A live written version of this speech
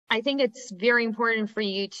I think it's very important for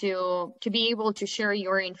you to be able to share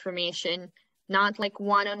your information, not like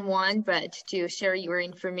one-on-one, but to share your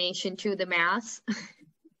information to the mass.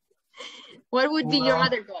 What would be your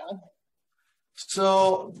other goal?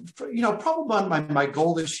 So, probably my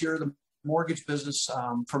goal this year, the mortgage business,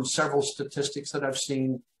 from several statistics that I've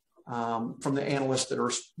seen from the analysts that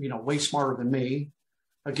are, way smarter than me.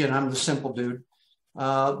 Again, I'm the simple dude.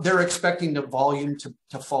 They're expecting the volume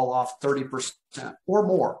to fall off 30% or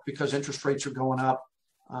more because interest rates are going up.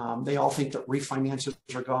 They all think that refinances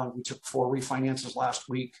are gone. We took 4 refinances last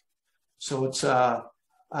week. So it's,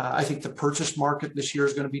 I think the purchase market this year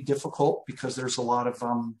is going to be difficult because there's a lot of,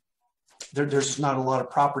 there's not a lot of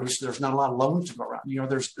properties. So there's not a lot of loans to go around.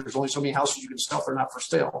 There's only so many houses you can sell. They're not for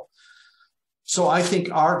sale. So I think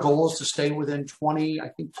our goal is to stay within 20, I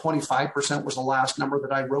think 25% was the last number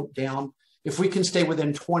that I wrote down. If we can stay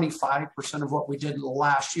within 25% of what we did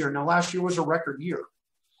last year. Now, last year was a record year.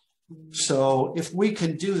 So if we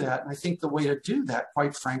can do that, and I think the way to do that,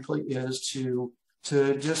 quite frankly, is to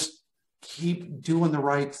just keep doing the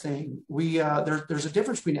right thing. There's a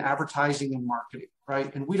difference between advertising and marketing,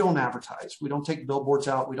 right? And we don't advertise. We don't take billboards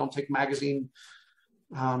out. We don't take magazine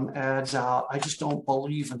ads out. I just don't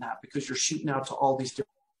believe in that because you're shooting out to all these different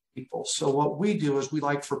people. So what we do is we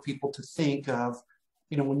like for people to think of,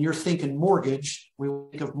 when you're thinking mortgage, we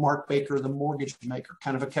think of Mark Baker, the mortgage maker,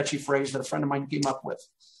 kind of a catchy phrase that a friend of mine came up with.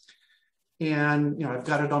 And, I've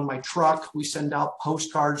got it on my truck. We send out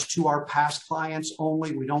postcards to our past clients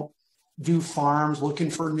only. We don't do farms looking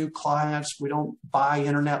for new clients. We don't buy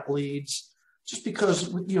internet leads just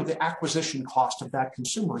because, the acquisition cost of that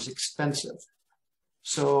consumer is expensive.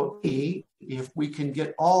 So if we can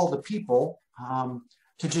get all the people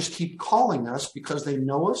to just keep calling us because they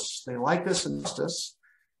know us, they like us and trust us,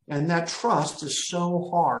 and that trust is so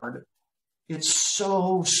hard. It's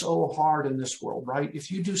so hard in this world, right?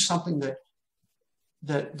 If you do something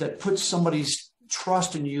that puts somebody's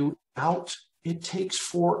trust in you out, it takes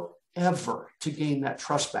forever to gain that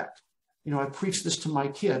trust back. I preach this to my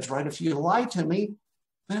kids, right? If you lie to me,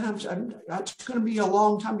 then it's going to be a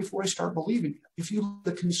long time before I start believing you. If you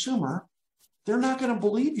the consumer, they're not going to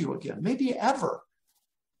believe you again, maybe ever.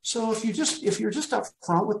 So if you're just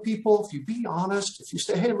upfront with people, if you be honest, if you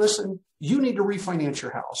say, hey, listen, you need to refinance your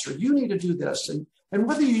house or you need to do this, and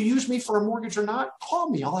whether you use me for a mortgage or not, call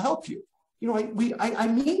me, I'll help you. I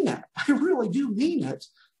mean that. I really do mean it.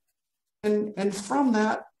 And from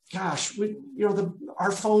that, gosh,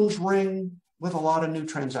 our phones ring with a lot of new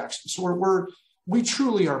transactions. So we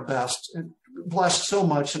truly are blessed so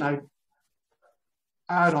much. And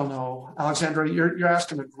I don't know, Alexandra, you're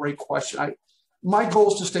asking a great question. My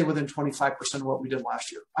goal is to stay within 25% of what we did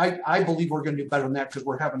last year. I believe we're going to do better than that because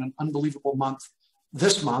we're having an unbelievable month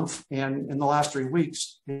this month and in the last 3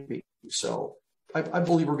 weeks. So I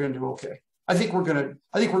believe we're going to do okay. I think we're going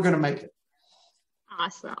to make it.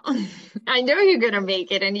 Awesome. I know you're going to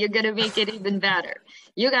make it, and you're going to make it even better.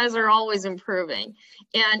 You guys are always improving.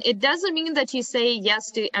 And it doesn't mean that you say yes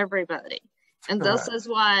to everybody. And this is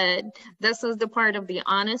the part of the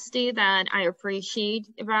honesty that I appreciate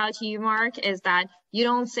about you, Mark, is that you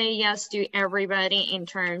don't say yes to everybody in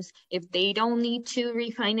terms if they don't need to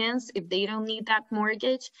refinance, if they don't need that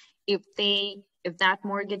mortgage, if that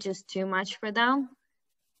mortgage is too much for them,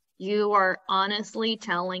 you are honestly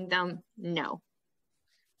telling them no.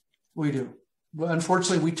 We do. Well,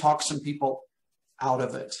 unfortunately, we talk some people out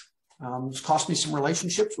of it. It's cost me some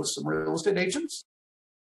relationships with some real estate agents.